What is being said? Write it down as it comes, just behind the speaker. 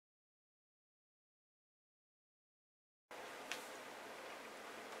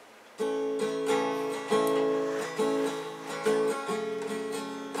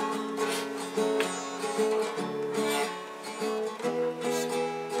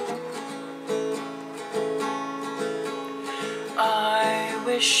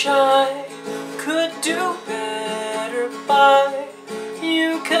wish I could do better by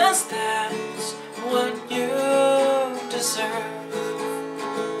you, 'cause that's what you deserve.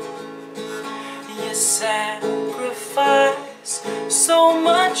 You sacrifice so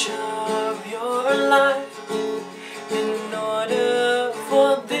much of your life in order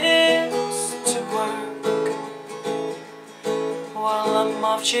for this to work, while I'm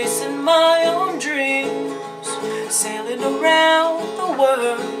off chasing my own dreams, sailing around the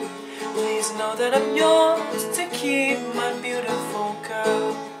world. Please know that I'm yours to keep, my beautiful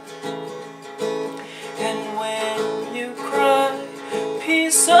girl. And when you cry,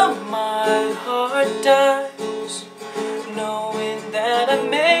 piece of my heart dies, knowing that I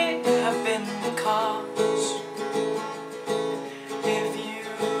may have been the cause. If you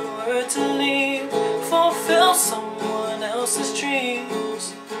were to leave, fulfill someone else's dreams,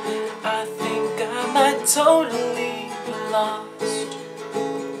 I think I might totally be lost.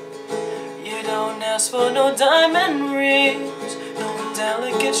 You don't ask for no diamond rings, no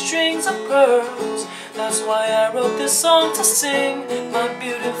delicate strings of pearls. That's why I wrote this song to sing, my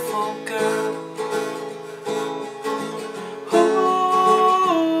beautiful girl.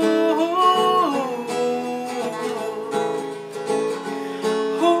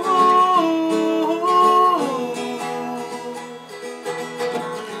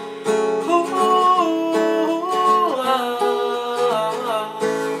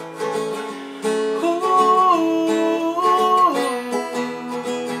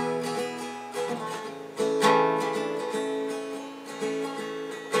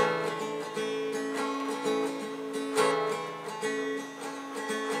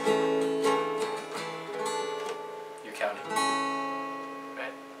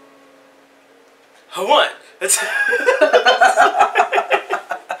 Right? One. That's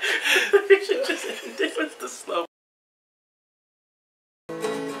you should just end it with the slow.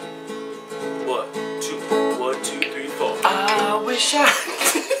 1, 2, 1, 2, 3, 4. I wish I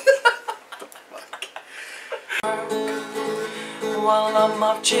while I'm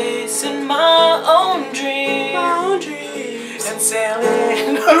off chasing my own dreams, and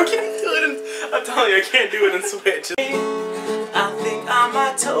sailing. I can't do it. I'm telling you, I can't do it in Switch. I think I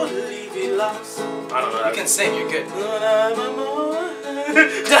might totally be lost. I don't know. You can sing. You're good.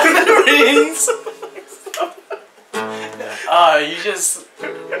 Diamond rings. Oh, you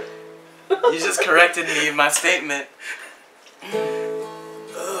just corrected me in my statement.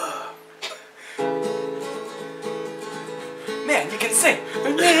 Man, you can sing.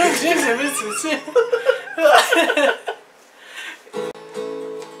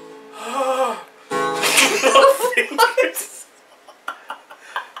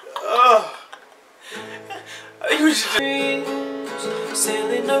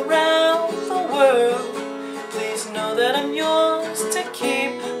 Sailing around the world. Please know that I'm yours to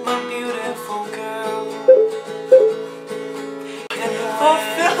keep, my beautiful girl. And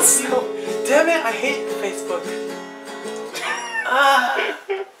fulfill so. Damn it! I hate Facebook.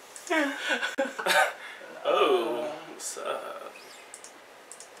 Oh, what's up?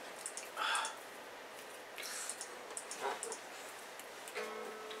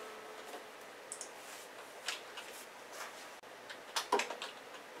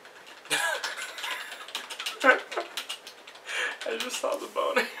 I just saw the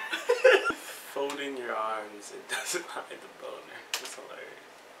boner. Folding your arms, it doesn't hide the boner. It's hilarious.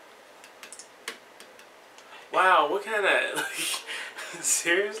 Wow, what kind of, like,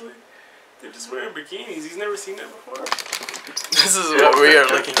 seriously? They're just wearing bikinis. He's never seen that before. This is what we are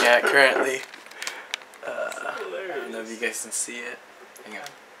looking at currently. I don't know if you guys can see it. Hang on.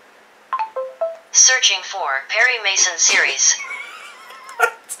 Searching for Perry Mason series.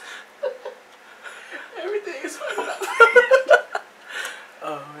 Everything is fucked up.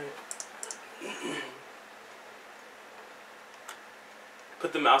 Oh, wait.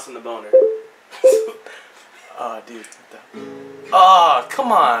 Put the mouse in the boner. Oh, dude. Oh,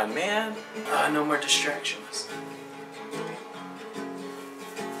 come on, man. No more distractions.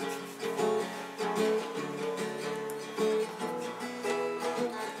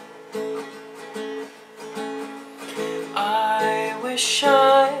 I wish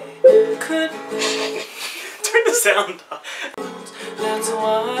I could turn the sound off. That's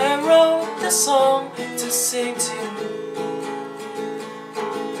why I wrote the song to sing to you.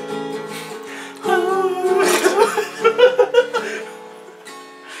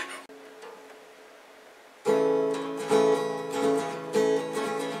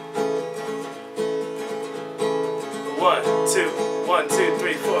 1, 2, 1, 2,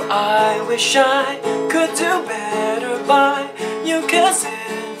 3, 4. I wish I could do better by you, 'cause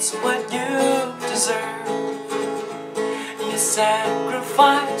it's what you deserve. You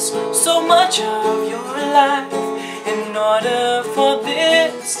sacrifice so much of your life in order for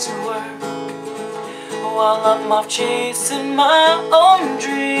this to work, while I'm off chasing my own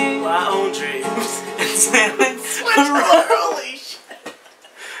dreams. My own dreams. Holy shit.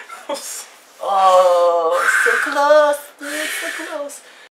 Oh, so close, dude, so close.